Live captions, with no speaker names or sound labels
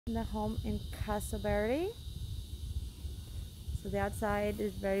The home in Castleberry. So the outside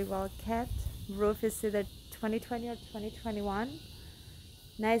is very well kept. Roof is either 2020 or 2021.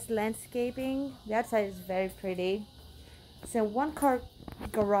 Nice landscaping. The outside is very pretty. It's a 1-car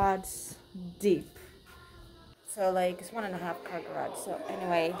garage deep. So like it's 1.5-car garage. So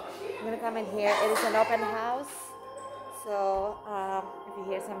anyway, I'm gonna come in here. It is an open house. So if you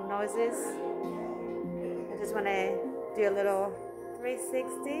hear some noises, I just wanna do a little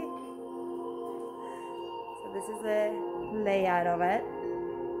 360. So this is the layout of it.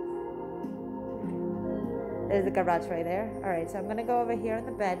 There's the garage right there. Alright, so I'm gonna go over here in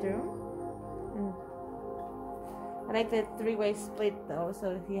the bedroom. I like the 3-way split though.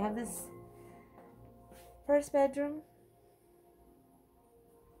 So if you have this first bedroom,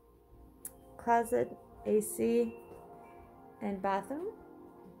 closet, AC, and bathroom.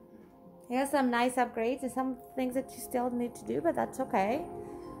 You have some nice upgrades and some things that you still need to do, but that's okay.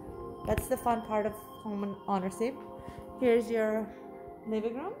 That's the fun part of home ownership. Here's your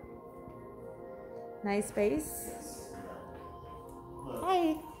living room. Nice space.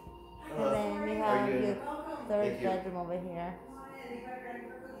 Hi. And then you have your third bedroom over here.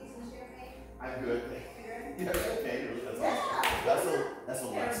 I'm good. Yeah, okay. That's a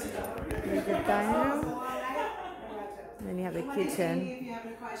lesson. Here's the dining room. And then you have the kitchen. If you have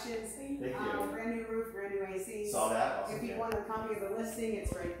any questions, Thank you. Brand new roof, brand new AC. Saw that. If you want a copy of the listing,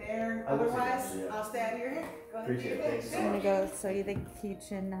 it's right there. I will take Otherwise, that, yeah. I'll stay out of your hair. Go ahead. Appreciate it. Thank you so I'm gonna much. go show you the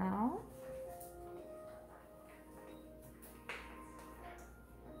kitchen now.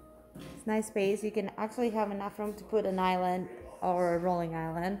 It's nice space. You can actually have enough room to put an island or a rolling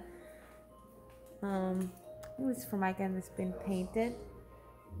island. This for my end, it's been painted,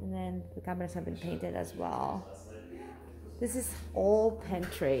 and then the cabinets have been painted as well. This is all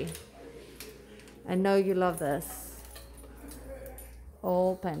pantry. I know you love this.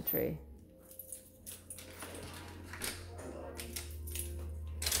 All pantry.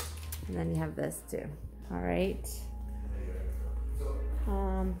 And then you have this too. All right.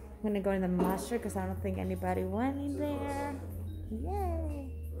 I'm gonna go in the master because I don't think anybody went in there.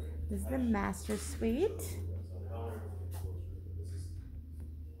 Yay! This is the master suite.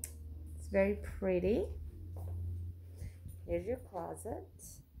 It's very pretty. Here's your closet.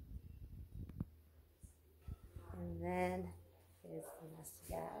 And then here's the master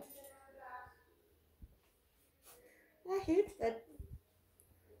bath. Not huge, but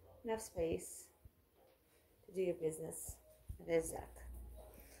enough space to do your business. There's Zach.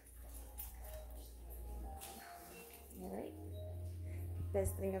 Alright.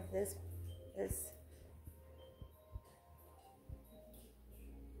 Best thing of this is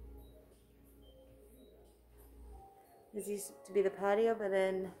this used to be the patio, but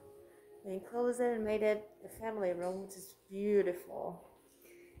then they enclosed it and made it a family room, which is beautiful.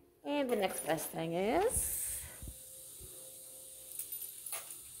 And the next best thing is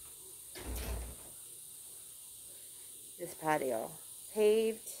this patio,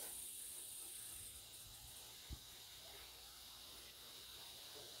 paved.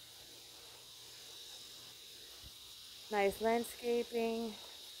 Nice landscaping,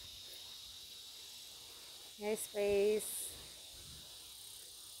 nice space.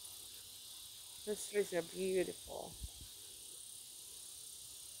 The streets are beautiful.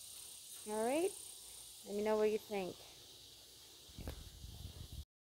 All right, let me know what you think.